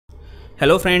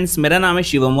Hello friends, मेरा नाम है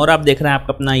शिवम और आप देख रहे हैं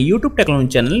आपका अपना YouTube technology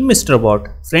channel mister bot.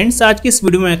 Friends, आज की इस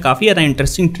वीडियो में काफ़ी ज़्यादा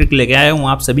इंटरेस्टिंग ट्रिक लेके आया हूँ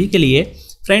आप सभी के लिए।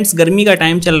 फ्रेंड्स, गर्मी का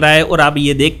टाइम चल रहा है और आप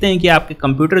ये देखते हैं कि आपके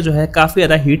कंप्यूटर जो है काफ़ी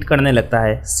ज़्यादा हीट करने लगता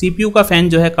है। सीपीयू का फ़ैन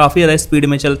जो है काफ़ी ज़्यादा स्पीड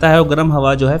में चलता है और गर्म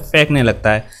हवा जो है फेंकने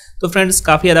लगता है। तो फ्रेंड्स,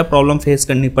 काफ़ी ज़्यादा प्रॉब्लम फेस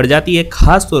करनी पड़ जाती है,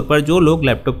 खास तौर पर जो लोग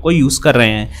लैपटॉप को यूज़ कर रहे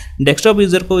हैं। डेस्कटॉप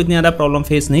यूज़र को इतनी ज़्यादा प्रॉब्लम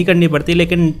फेस नहीं करनी पड़ती,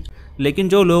 लेकिन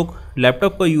जो लोग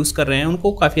लैपटॉप को यूज़ कर रहे हैं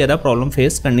उनको काफ़ी ज़्यादा प्रॉब्लम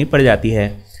फेस करनी पड़ जाती है।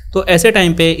 तो ऐसे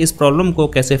टाइम पे इस प्रॉब्लम को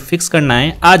कैसे फिक्स करना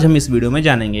है आज हम इस वीडियो में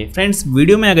जानेंगे। फ्रेंड्स,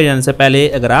 वीडियो में आगे जाने से पहले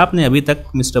अगर आपने अभी तक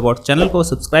मिस्टर बॉट चैनल को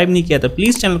सब्सक्राइब नहीं किया तो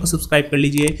प्लीज़ चैनल को सब्सक्राइब कर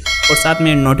लीजिए और साथ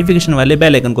में नोटिफिकेशन वाले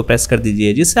बेल आइकन को प्रेस कर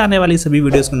दीजिए, जिससे आने वाली सभी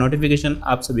वीडियोज़ की नोटिफिकेशन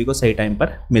आप सभी को सही टाइम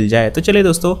पर मिल जाए। तो चलिए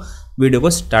दोस्तों, वीडियो को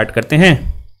स्टार्ट करते हैं।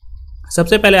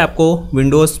 सबसे पहले आपको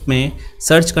विंडोज़ में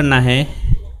सर्च करना है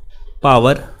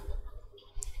पावर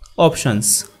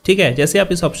ऑप्शंस। ठीक है, जैसे आप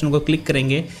इस ऑप्शन को क्लिक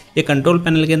करेंगे ये कंट्रोल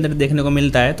पैनल के अंदर देखने को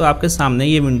मिलता है, तो आपके सामने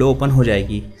ये विंडो ओपन हो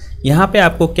जाएगी। यहाँ पे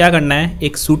आपको क्या करना है,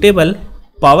 एक सूटेबल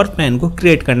पावर प्लान को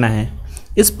क्रिएट करना है।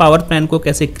 इस पावर प्लान को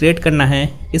कैसे क्रिएट करना है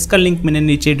इसका लिंक मैंने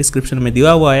नीचे डिस्क्रिप्शन में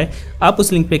दिया हुआ है, आप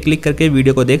उस लिंक पे क्लिक करके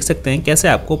वीडियो को देख सकते हैं कैसे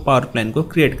आपको पावर प्लान को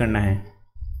क्रिएट करना है।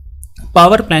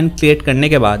 पावर प्लान क्रिएट करने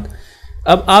के बाद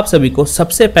अब आप सभी को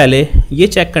सबसे पहले ये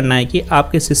चेक करना है कि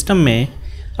आपके सिस्टम में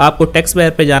आपको टेक्स्ट बार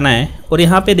पे जाना है और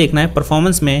यहाँ पे देखना है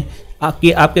परफॉर्मेंस में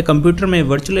आपके कंप्यूटर में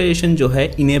वर्चुअलाइजेशन जो है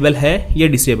इनेबल है या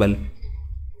डिसेबल।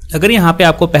 अगर यहाँ पे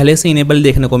आपको पहले से इनेबल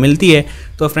देखने को मिलती है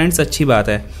तो फ्रेंड्स अच्छी बात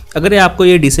है। अगर आपको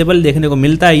ये डिसेबल देखने को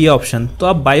मिलता है ये ऑप्शन, तो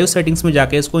आप बायो सेटिंग्स में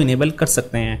जाके इसको इनेबल कर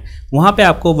सकते हैं। वहाँ पे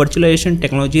आपको वर्चुअलाइजेशन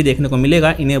टेक्नोलॉजी देखने को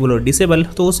मिलेगा इनेबल और डिसेबल,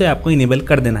 तो उसे आपको इनेबल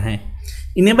कर देना है।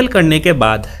 इनेबल करने के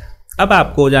बाद अब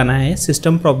आपको जाना है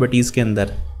सिस्टम प्रॉपर्टीज़ के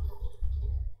अंदर।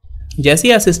 जैसे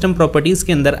ही आप सिस्टम प्रॉपर्टीज़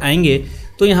के अंदर आएंगे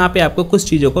तो यहाँ पे आपको कुछ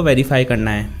चीज़ों को वेरीफाई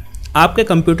करना है। आपके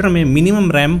कंप्यूटर में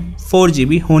मिनिमम रैम 4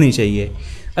 GB होनी चाहिए।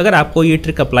 अगर आपको ये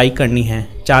ट्रिक अप्लाई करनी है,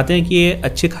 चाहते हैं कि ये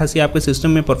अच्छी खासी आपके सिस्टम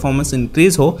में परफॉर्मेंस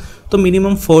इंक्रीज़ हो, तो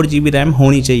मिनिमम 4 GB रैम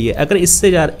होनी चाहिए। अगर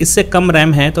इससे कम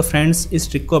रैम है तो फ्रेंड्स इस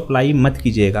ट्रिक को अप्लाई मत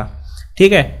कीजिएगा।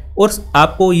 ठीक है, और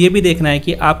आपको ये भी देखना है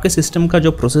कि आपके सिस्टम का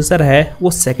जो प्रोसेसर है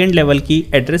वो सेकेंड लेवल की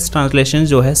एड्रेस ट्रांसलेशन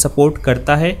जो है सपोर्ट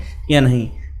करता है या नहीं।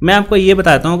 मैं आपको ये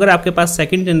बताता हूँ, अगर आपके पास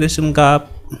सेकंड जनरेशन का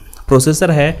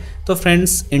प्रोसेसर है तो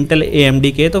फ्रेंड्स इंटेल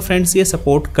AMD के, तो फ्रेंड्स ये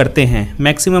सपोर्ट करते हैं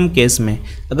मैक्सिमम केस में।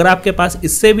 अगर आपके पास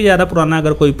इससे भी ज़्यादा पुराना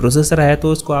अगर कोई प्रोसेसर है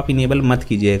तो उसको आप इनेबल मत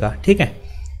कीजिएगा। ठीक है,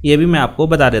 ये भी मैं आपको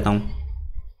बता देता हूँ।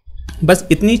 बस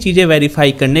इतनी चीज़ें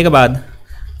वेरीफाई करने के बाद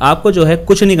आपको जो है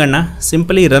कुछ नहीं करना,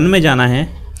 सिंपली रन में जाना है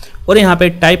और यहाँ पर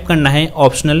टाइप करना है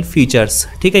ऑप्शनल फीचर्स।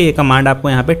 ठीक है, ये कमांड आपको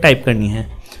यहाँ पर टाइप करनी है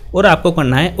और आपको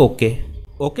करना है ओके।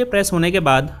 ओके प्रेस होने के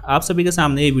बाद आप सभी के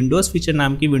सामने ये विंडोज़ फीचर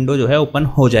नाम की विंडो जो है ओपन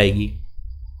हो जाएगी।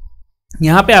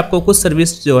 यहाँ पे आपको कुछ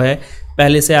सर्विस जो है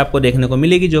पहले से आपको देखने को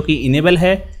मिलेगी जो कि इनेबल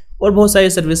है, और बहुत सारी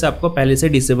सर्विस आपको पहले से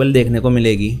डिसेबल देखने को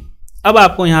मिलेगी। अब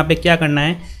आपको यहाँ पे क्या करना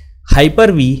है,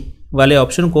 हाइपर-V वाले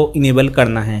ऑप्शन को इनेबल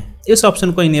करना है। इस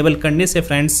ऑप्शन को इनेबल करने से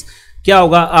फ्रेंड्स क्या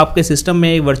होगा, आपके सिस्टम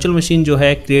में एक वर्चुअल मशीन जो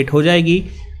है क्रिएट हो जाएगी।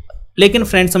 लेकिन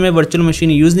फ्रेंड्स, हमें वर्चुअल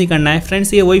मशीन यूज़ नहीं करना है।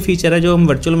 फ्रेंड्स, ये वही फीचर है जो हम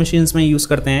वर्चुअल मशीन्स में यूज़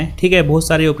करते हैं। ठीक है, बहुत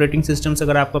सारे ऑपरेटिंग सिस्टम्स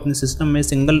अगर आपको अपने सिस्टम में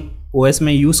सिंगल OS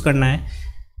में यूज़ करना है,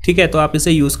 ठीक है, तो आप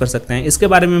इसे यूज़ कर सकते हैं। इसके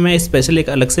बारे में मैं स्पेशल एक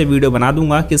अलग से वीडियो बना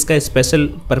दूंगा कि इसका स्पेशल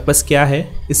पर्पस क्या है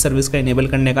इस सर्विस का इनेबल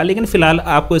करने का। लेकिन फिलहाल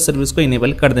आपको इस सर्विस को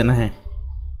इनेबल कर देना है।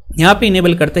 यहाँ पे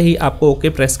इनेबल करते ही आपको ओके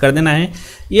प्रेस कर देना है।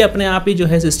 ये अपने आप ही जो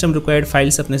है सिस्टम रिक्वायर्ड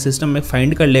फाइल्स अपने सिस्टम में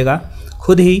फाइंड कर लेगा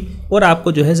खुद ही, और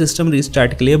आपको जो है सिस्टम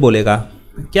रीस्टार्ट के लिए बोलेगा।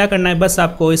 क्या करना है, बस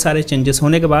आपको ये सारे चेंजेस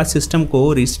होने के बाद सिस्टम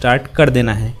को रीस्टार्ट कर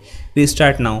देना है।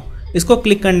 रीस्टार्ट नाउ, इसको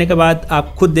क्लिक करने के बाद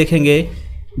आप खुद देखेंगे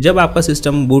जब आपका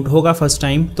सिस्टम बूट होगा फर्स्ट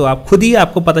टाइम, तो आप खुद ही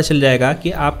आपको पता चल जाएगा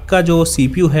कि आपका जो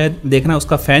CPU है, देखना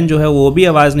उसका फ़ैन जो है वो भी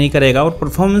आवाज़ नहीं करेगा और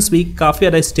परफॉर्मेंस भी काफ़ी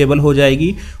ज़्यादा स्टेबल हो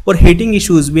जाएगी और हीटिंग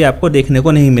इश्यूज़ भी आपको देखने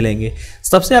को नहीं मिलेंगे।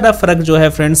 सबसे ज़्यादा फ़र्क जो है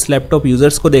फ्रेंड्स लैपटॉप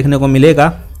यूज़र्स को देखने को मिलेगा।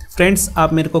 फ्रेंड्स,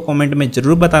 आप मेरे को कमेंट में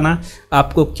ज़रूर बताना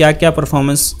आपको क्या क्या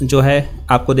परफॉर्मेंस जो है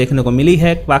आपको देखने को मिली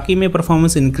है, बाकी में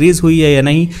परफॉर्मेंस इंक्रीज़ हुई है या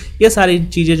नहीं, ये सारी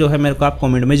चीज़ें जो है मेरे को आप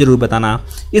कमेंट में ज़रूर बताना।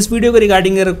 इस वीडियो के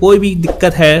रिगार्डिंग अगर कोई भी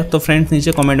दिक्कत है तो फ्रेंड्स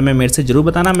नीचे कमेंट में मेरे से ज़रूर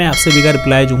बताना, मैं आपसे भी का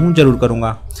रिप्लाई जो हूँ ज़रूर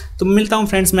करूँगा। तो मिलता हूँ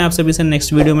फ्रेंड्स मैं आप सभी से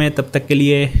नेक्स्ट वीडियो में, तब तक के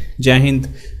लिए जय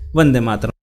हिंद, वंदे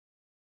मातरम।